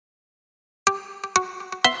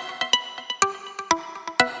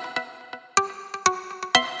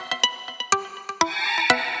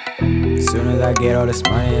soon as I get all this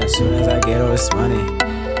money, as soon as I get all this money.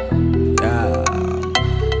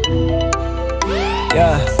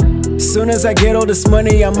 Soon as I get all this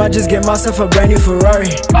money, I might just get myself a brand new Ferrari.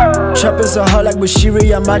 Trapping so hard like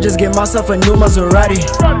Bushiri, I might just get myself a new Maserati.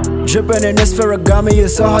 Dripping in this Ferragamo,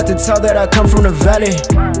 it's so hard to tell that I come from the valley.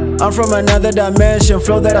 I'm from another dimension,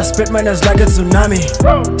 flow that I spit, man, it's like a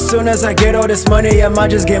tsunami. Soon as I get all this money, I might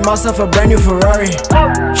just get myself a brand new Ferrari.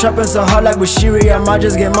 Trapping so hard like Bushiri, I might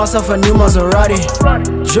just get myself a new Maserati.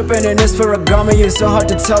 Dripping in this Ferragamo, it's so hard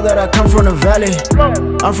to tell that I come from the valley.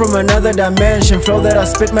 I'm from another dimension, flow that I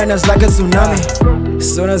spit, man, it's like a tsunami.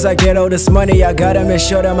 Soon as I get all this money, I gotta make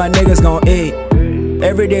sure that my niggas gon' eat.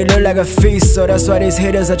 Every day look like a feast, so that's why these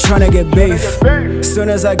haters are tryna get beef. Soon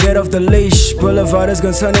as I get off the leash, Boulevard is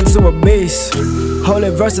gonna turn into a beast.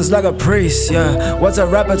 Holy verses like a priest, yeah. What's a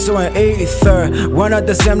rapper to an ether? We're not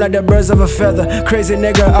the same like the birds of a feather. Crazy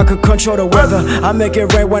nigga, I could control the weather. I make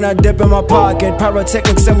it rain when I dip in my pocket.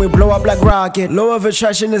 Pyrotechnics and we blow up like rocket. Law of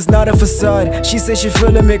attraction is not a facade. She says she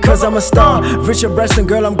feeling me cause I'm a star. Richard Branson,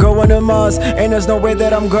 girl, I'm going to Mars. And there's no way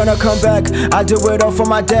that I'm gonna come back. I do it all for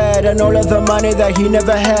my dad and all of the money that he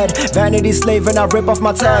never had. Vanity slave and I rip off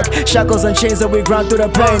my tag. Shackles and chains that we grind through the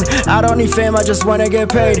pain. I don't need fame, I just wanna get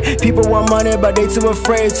paid. People want money but they too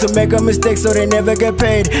afraid to make a mistake so they never get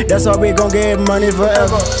paid. That's why we gon' get money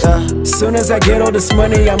forever. Soon as I get all this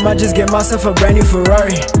money, I might just get myself a brand new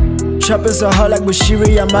Ferrari. Trapping so hard like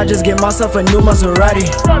Bushiri, I might just get myself a new Maserati.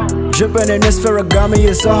 Dripping in this Ferragamo,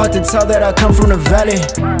 it's so hard to tell that I come from the valley.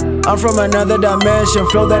 I'm from another dimension,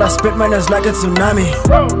 flow that I spit, man, it's like a tsunami.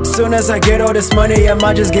 Soon as I get all this money, I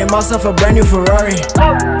might just get myself a brand new Ferrari.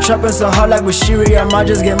 Trapping so hard like Bushiri, I might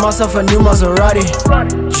just get myself a new Maserati.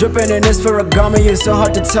 Dripping in this Ferragamo, it's so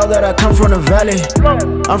hard to tell that I come from the valley.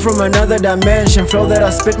 I'm from another dimension, flow that I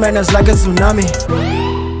spit, man, it's like a tsunami.